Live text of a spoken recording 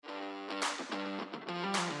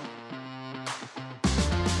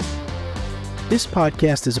This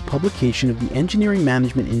podcast is a publication of the Engineering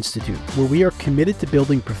Management Institute, where we are committed to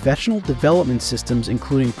building professional development systems,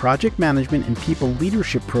 including project management and people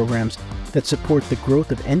leadership programs that support the growth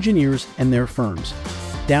of engineers and their firms.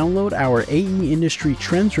 Download our AE Industry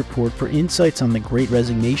Trends Report for insights on the Great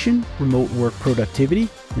Resignation, remote work productivity,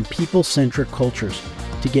 and people-centric cultures.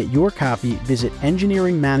 To get your copy, visit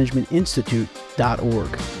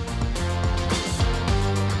engineeringmanagementinstitute.org.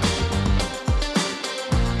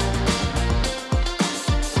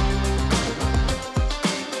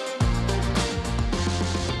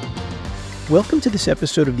 Welcome to this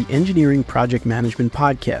episode of the Engineering Project Management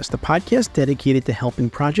Podcast, the podcast dedicated to helping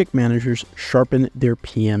project managers sharpen their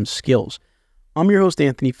PM skills. I'm your host,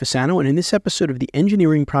 Anthony Fasano, and in this episode of the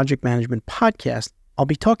Engineering Project Management Podcast, I'll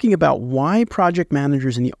be talking about why project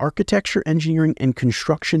managers in the architecture, engineering, and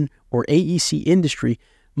construction, or AEC industry,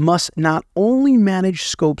 must not only manage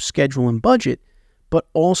scope, schedule, and budget, but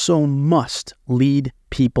also must lead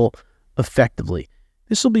people effectively.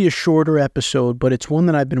 This will be a shorter episode, but it's one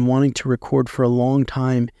that I've been wanting to record for a long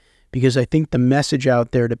time because I think the message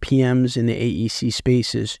out there to PMs in the AEC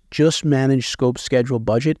space is just manage scope, schedule,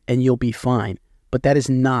 budget, and you'll be fine. But that is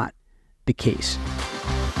not the case.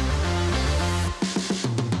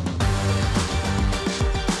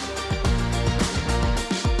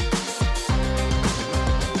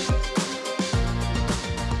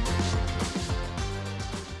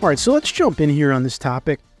 All right, so let's jump in here on this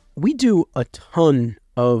topic. We do a ton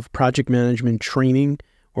of project management training,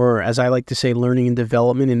 or as I like to say, learning and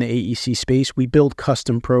development in the AEC space. We build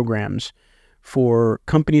custom programs for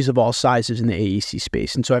companies of all sizes in the AEC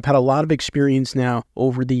space. And so I've had a lot of experience now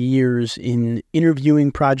over the years in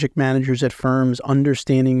interviewing project managers at firms,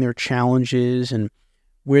 understanding their challenges and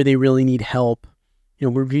where they really need help. You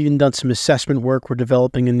know, we've even done some assessment work. We're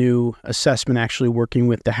developing a new assessment, actually working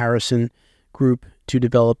with the Harrison Group to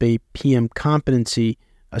develop a PM competency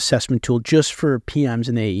assessment tool just for PMs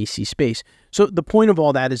in the AEC space. So the point of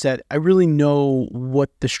all that is that I really know what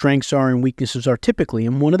the strengths are and weaknesses are typically.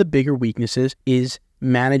 And one of the bigger weaknesses is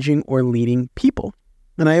managing or leading people.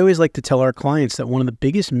 And I always like to tell our clients that one of the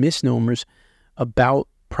biggest misnomers about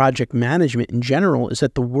project management in general is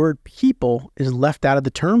that the word people is left out of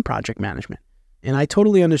the term project management. And I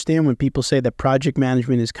totally understand when people say that project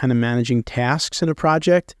management is kind of managing tasks in a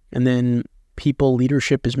project and then people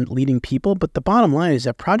leadership is leading people, but the bottom line is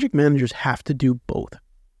that project managers have to do both.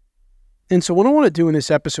 And so what I want to do in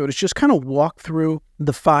this episode is just kind of walk through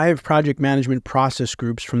the 5 project management process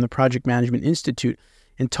groups from the Project Management Institute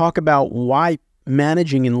and talk about why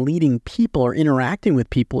managing and leading people or interacting with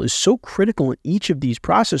people is so critical in each of these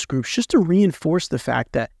process groups, just to reinforce the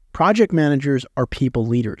fact that project managers are people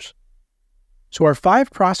leaders. So our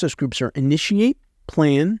 5 process groups are initiate,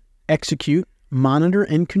 plan, execute, monitor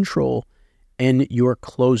and control, and your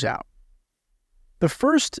closeout. The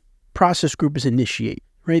first process group is initiate,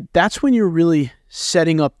 right? That's when you're really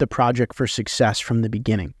setting up the project for success from the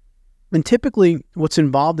beginning. And typically what's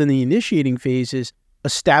involved in the initiating phase is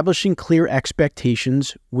establishing clear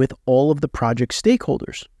expectations with all of the project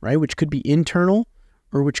stakeholders, right? Which could be internal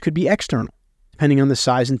or which could be external, depending on the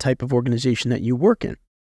size and type of organization that you work in,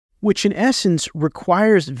 which in essence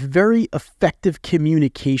requires very effective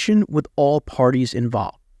communication with all parties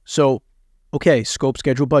involved. So okay, scope,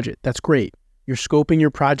 schedule, budget. That's great. You're scoping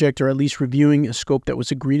your project or at least reviewing a scope that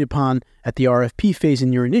was agreed upon at the RFP phase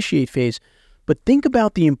in your initiate phase. But think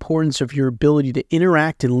about the importance of your ability to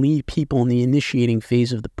interact and lead people in the initiating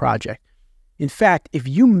phase of the project. In fact, if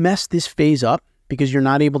you mess this phase up because you're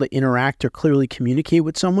not able to interact or clearly communicate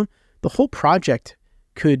with someone, the whole project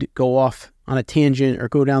could go off on a tangent or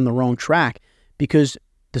go down the wrong track because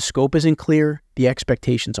the scope isn't clear, the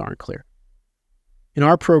expectations aren't clear. In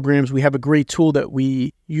our programs, we have a great tool that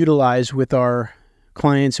we utilize with our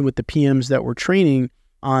clients and with the PMs that we're training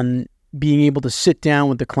on being able to sit down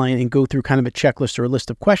with the client and go through kind of a checklist or a list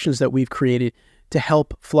of questions that we've created to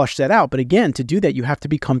help flush that out. But again, to do that, you have to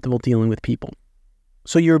be comfortable dealing with people.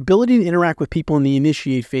 So your ability to interact with people in the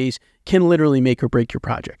initiate phase can literally make or break your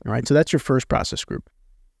project. All right, so that's your first process group.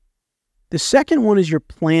 The second one is your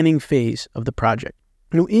planning phase of the project.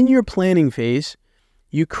 In your planning phase,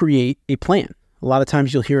 you create a plan. A lot of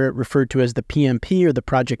times you'll hear it referred to as the PMP or the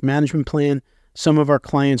project management plan. Some of our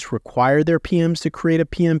clients require their PMs to create a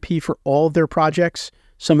PMP for all of their projects.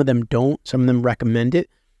 Some of them don't. Some of them recommend it.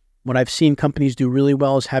 What I've seen companies do really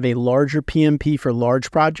well is have a larger PMP for large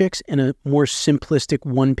projects and a more simplistic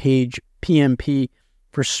one-page PMP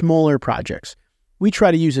for smaller projects. We try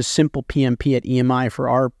to use a simple PMP at EMI for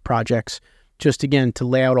our projects, just again to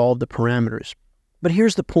lay out all of the parameters. But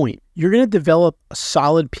here's the point. You're going to develop a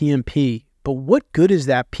solid PMP, but what good is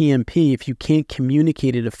that PMP if you can't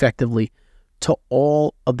communicate it effectively to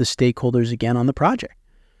all of the stakeholders again on the project,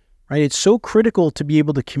 right? It's so critical to be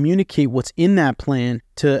able to communicate what's in that plan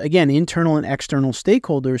to, again, internal and external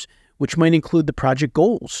stakeholders, which might include the project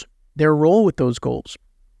goals, their role with those goals.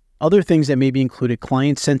 Other things that may be included,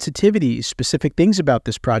 client sensitivities, specific things about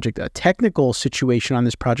this project, a technical situation on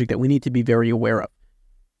this project that we need to be very aware of.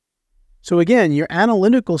 So again, your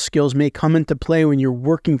analytical skills may come into play when you're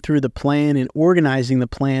working through the plan and organizing the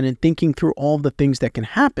plan and thinking through all the things that can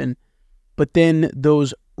happen. But then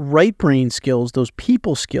those right brain skills, those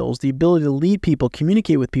people skills, the ability to lead people,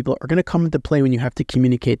 communicate with people are going to come into play when you have to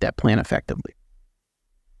communicate that plan effectively.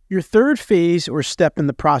 Your third phase or step in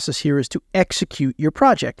the process here is to execute your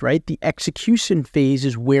project, right? The execution phase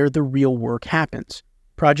is where the real work happens.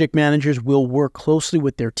 Project managers will work closely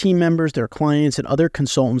with their team members, their clients, and other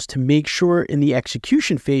consultants to make sure in the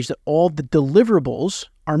execution phase that all the deliverables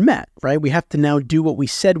are met, right? We have to now do what we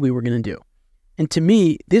said we were going to do. And to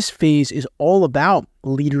me, this phase is all about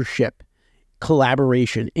leadership,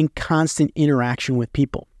 collaboration, and constant interaction with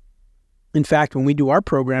people. In fact, when we do our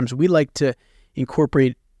programs, we like to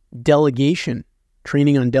incorporate delegation,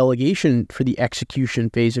 training on delegation for the execution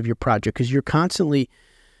phase of your project, because you're constantly,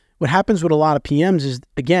 what happens with a lot of PMs is,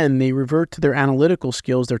 again, they revert to their analytical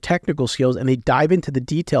skills, their technical skills, and they dive into the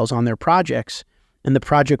details on their projects, and the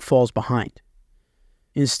project falls behind.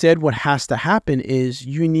 Instead, what has to happen is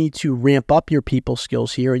you need to ramp up your people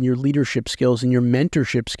skills here and your leadership skills and your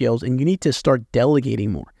mentorship skills, and you need to start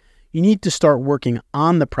delegating more. You need to start working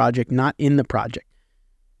on the project, not in the project.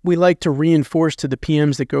 We like to reinforce to the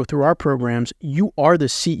PMs that go through our programs, you are the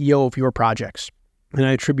CEO of your projects. And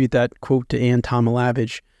I attribute that quote to Ann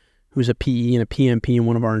Tomalavich, who's a PE and a PMP and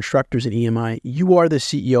one of our instructors at EMI. You are the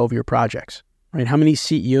CEO of your projects, right? How many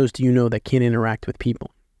CEOs do you know that can't interact with people?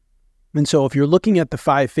 And so if you're looking at the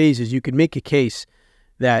 5 phases, you could make a case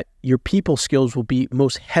that your people skills will be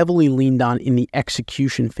most heavily leaned on in the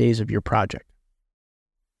execution phase of your project.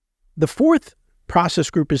 The fourth process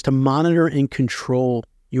group is to monitor and control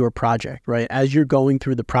your project, right? As you're going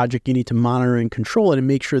through the project, you need to monitor and control it and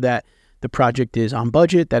make sure that the project is on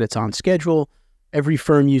budget, that it's on schedule. Every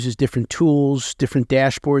firm uses different tools, different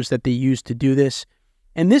dashboards that they use to do this.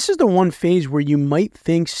 And this is the one phase where you might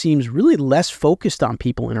think seems really less focused on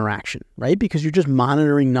people interaction, right? Because you're just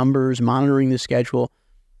monitoring numbers, monitoring the schedule.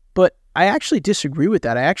 But I actually disagree with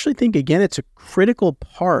that. I actually think, again, it's a critical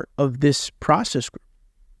part of this process group.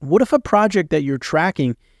 What if a project that you're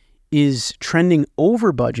tracking is trending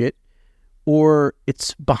over budget or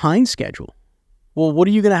it's behind schedule? Well, what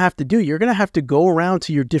are you going to have to do? You're going to have to go around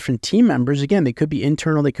to your different team members. Again, they could be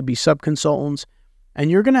internal, they could be sub-consultants, and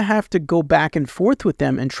you're going to have to go back and forth with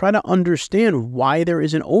them and try to understand why there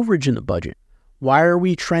is an overage in the budget. Why are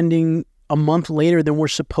we trending a month later than we're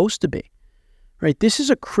supposed to be? Right? This is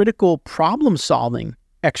a critical problem-solving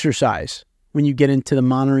exercise when you get into the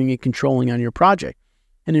monitoring and controlling on your project.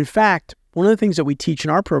 And in fact, one of the things that we teach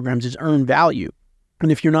in our programs is earned value.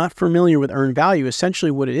 And if you're not familiar with earned value,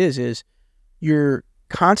 essentially what it is you're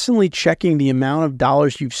constantly checking the amount of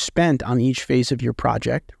dollars you've spent on each phase of your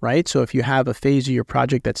project, right? So if you have a phase of your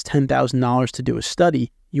project that's $10,000 to do a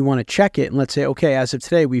study, you want to check it and let's say, okay, as of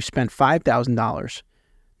today, we've spent $5,000.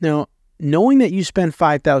 Now, knowing that you spent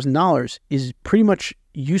 $5,000 is pretty much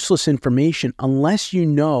useless information unless you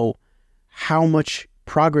know how much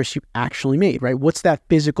progress you actually made, right? What's that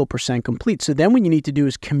physical percent complete? So then what you need to do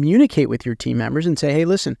is communicate with your team members and say, hey,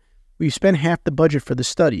 listen, we've spent half the budget for the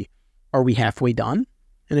study. Are we halfway done?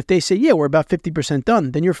 And if they say, yeah, we're about 50%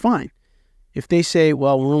 done, then you're fine. If they say,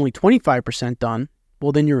 well, we're only 25% done,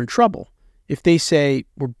 well, then you're in trouble. If they say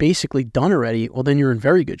we're basically done already, well, then you're in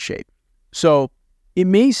very good shape. So it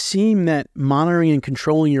may seem that monitoring and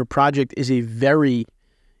controlling your project is a very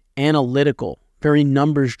analytical, very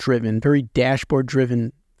numbers-driven, very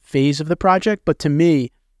dashboard-driven phase of the project. But to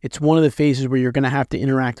me, it's one of the phases where you're going to have to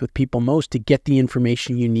interact with people most to get the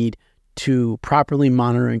information you need to properly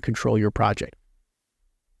monitor and control your project.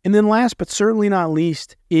 And then last, but certainly not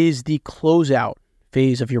least, is the closeout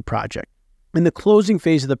phase of your project. In the closing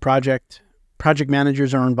phase of the project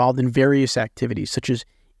managers are involved in various activities, such as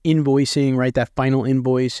invoicing, right, that final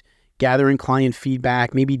invoice, gathering client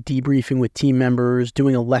feedback, maybe debriefing with team members,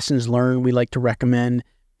 doing a lessons learned we like to recommend,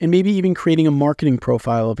 and maybe even creating a marketing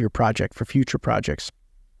profile of your project for future projects.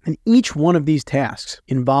 And each one of these tasks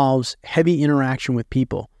involves heavy interaction with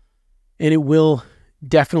people, and it will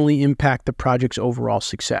definitely impact the project's overall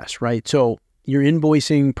success, right? So your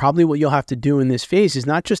invoicing, probably what you'll have to do in this phase is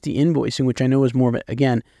not just the invoicing, which I know is more of,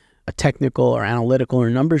 again, a technical or analytical or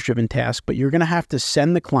numbers-driven task, but you're going to have to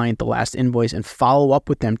send the client the last invoice and follow up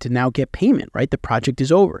with them to now get payment, right? The project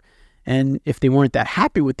is over. And if they weren't that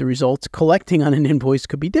happy with the results, collecting on an invoice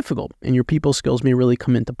could be difficult, and your people skills may really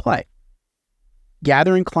come into play.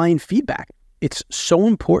 Gathering client feedback. It's so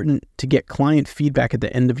important to get client feedback at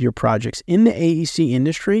the end of your projects. In the AEC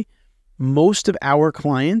industry, most of our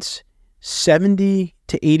clients, 70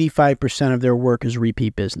 to 85% of their work is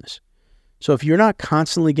repeat business. So if you're not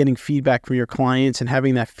constantly getting feedback from your clients and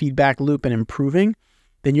having that feedback loop and improving,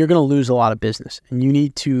 then you're going to lose a lot of business. And you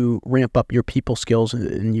need to ramp up your people skills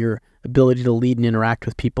and your ability to lead and interact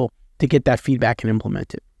with people to get that feedback and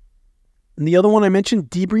implement it. And the other one I mentioned,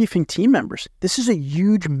 debriefing team members. This is a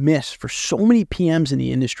huge miss for so many PMs in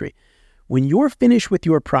the industry. When you're finished with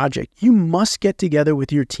your project, you must get together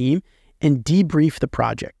with your team and debrief the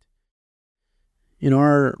project. In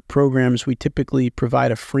our programs, we typically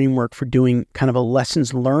provide a framework for doing kind of a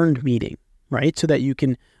lessons learned meeting, right? So that you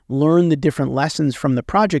can learn the different lessons from the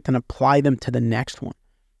project and apply them to the next one.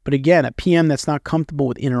 But again, a PM that's not comfortable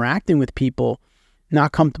with interacting with people,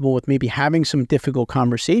 not comfortable with maybe having some difficult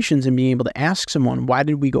conversations and being able to ask someone, why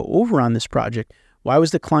did we go over on this project? Why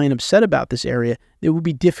was the client upset about this area? It would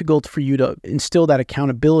be difficult for you to instill that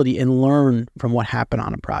accountability and learn from what happened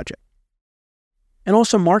on a project. And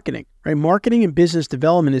also marketing, right? Marketing and business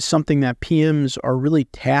development is something that PMs are really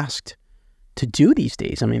tasked to do these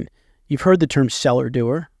days. I mean, you've heard the term seller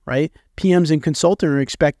doer, right? PMs and consultants are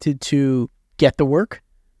expected to get the work,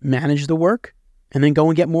 manage the work, and then go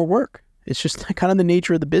and get more work. It's just kind of the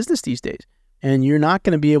nature of the business these days. And you're not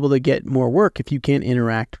going to be able to get more work if you can't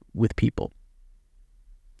interact with people.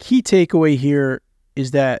 Key takeaway here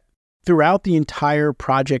is that throughout the entire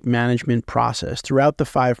project management process, throughout the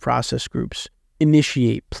 5 process groups,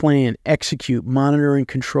 initiate, plan, execute, monitor, and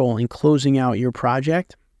control, and closing out your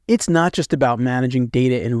project, it's not just about managing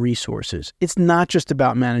data and resources. It's not just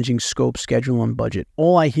about managing scope, schedule, and budget.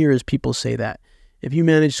 All I hear is people say that. If you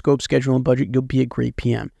manage scope, schedule, and budget, you'll be a great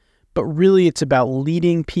PM. But really, it's about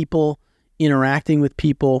leading people, interacting with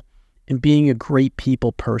people, and being a great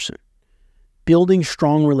people person. Building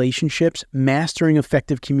strong relationships, mastering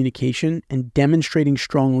effective communication, and demonstrating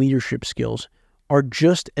strong leadership skills are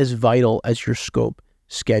just as vital as your scope,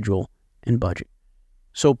 schedule, and budget.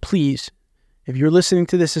 So please, if you're listening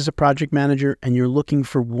to this as a project manager and you're looking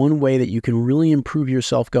for one way that you can really improve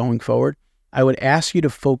yourself going forward, I would ask you to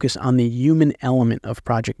focus on the human element of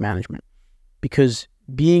project management, because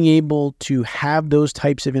being able to have those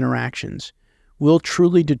types of interactions will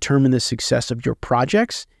truly determine the success of your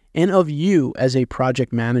projects and of you as a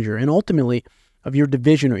project manager, and ultimately of your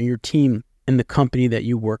division or your team and the company that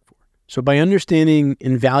you work for. So by understanding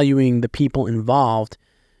and valuing the people involved,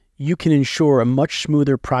 you can ensure a much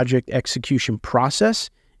smoother project execution process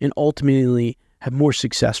and ultimately have more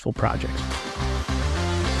successful projects.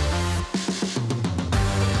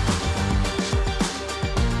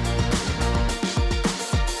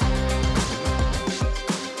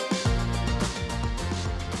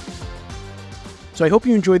 So I hope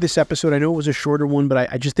you enjoyed this episode. I know it was a shorter one, but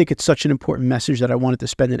I just think it's such an important message that I wanted to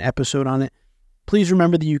spend an episode on it. Please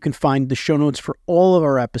remember that you can find the show notes for all of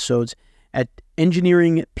our episodes at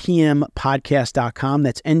engineeringpmpodcast.com.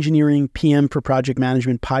 That's engineering PM for project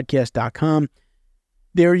management podcast.com.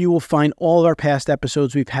 There you will find all of our past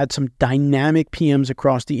episodes. We've had some dynamic PMs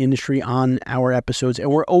across the industry on our episodes,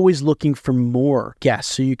 and we're always looking for more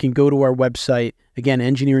guests. So you can go to our website, again,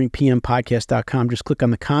 engineeringpmpodcast.com. Just click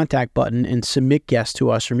on the contact button and submit guests to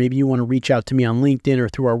us, or maybe you want to reach out to me on LinkedIn or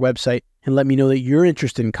through our website and let me know that you're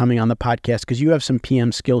interested in coming on the podcast because you have some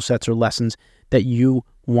PM skill sets or lessons that you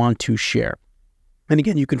want to share. And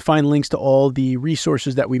again, you can find links to all the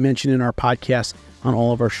resources that we mentioned in our podcast on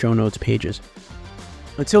all of our show notes pages.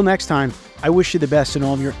 Until next time, I wish you the best in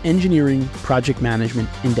all of your engineering project management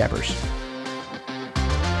endeavors.